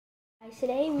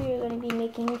Today we are going to be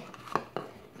making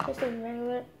just a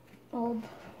regular old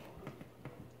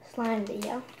slime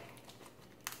video.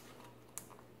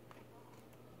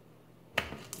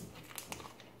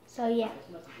 So yeah.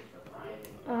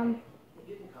 You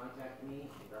can contact me in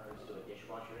reference to a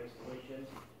dishwasher installation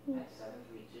at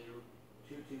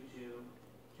 732-222-2535.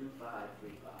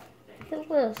 It's a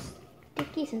little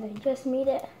sticky since I just made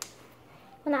it.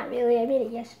 Well, not really. I made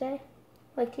it yesterday,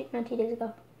 like 2 days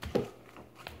ago.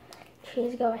 2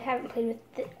 days ago. I haven't played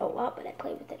with it a lot, but I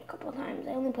played with it a couple of times.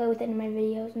 I only play with it in my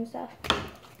videos and stuff.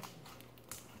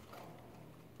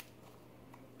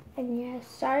 And yeah,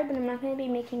 sorry, but I'm not going to be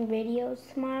making videos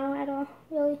tomorrow at all,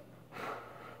 really.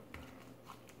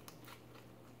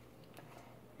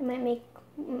 I might make,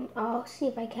 I'll see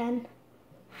if I can.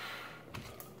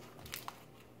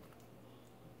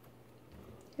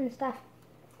 And stuff.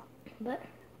 But,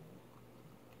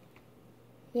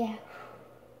 yeah.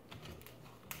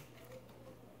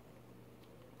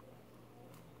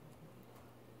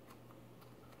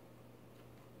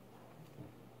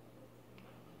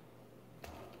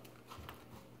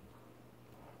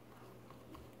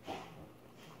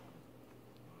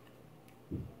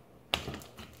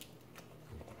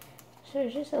 So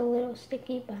it's just a little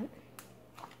sticky, but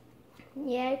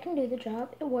yeah, it can do the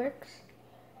job. It works.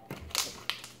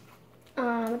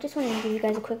 I just wanted to give you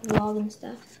guys a quick vlog and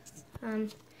stuff.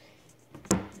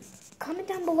 Comment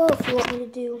down below if you want me to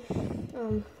do,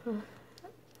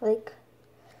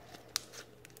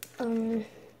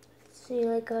 see,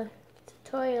 like a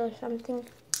tutorial or something.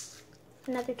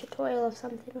 Another tutorial of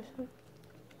something or something.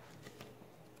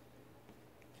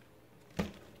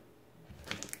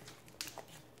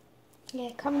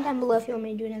 Yeah, comment down below if you want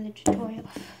me to do another tutorial.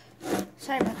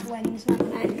 Sorry about the lighting, it's not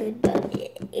that good, but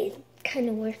it kind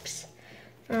of works.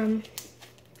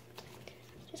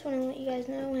 Just want to let you guys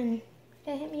know, and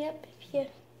hit me up if you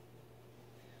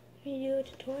do a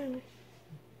tutorial.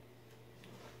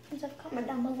 Just comment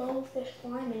down below if there's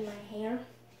slime in my hair.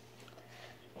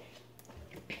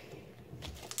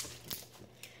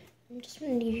 I'm just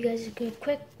going to give you guys a good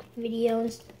quick video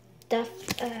and stuff.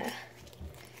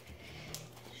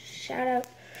 Shout out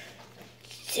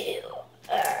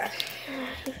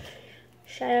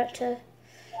to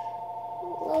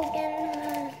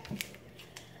Logan,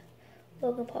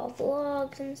 Logan Paul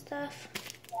vlogs and stuff.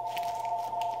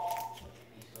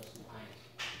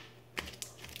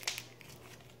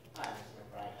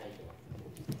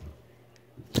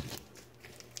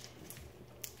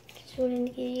 Just wanted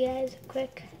to give you guys a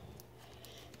quick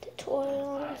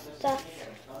tutorial and stuff.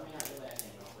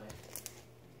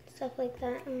 Stuff like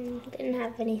that. Didn't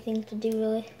have anything to do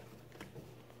really.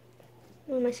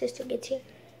 When my sister gets here,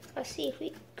 I'll see if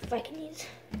we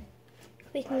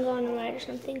can go on a ride or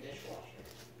something.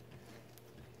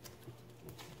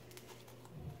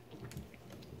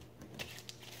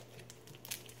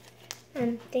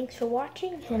 Thanks for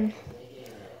watching, and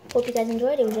hope you guys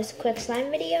enjoyed. It was just a quick slime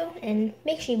video, and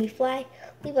make sure you fly,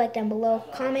 leave a like down below,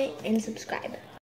 comment, and subscribe.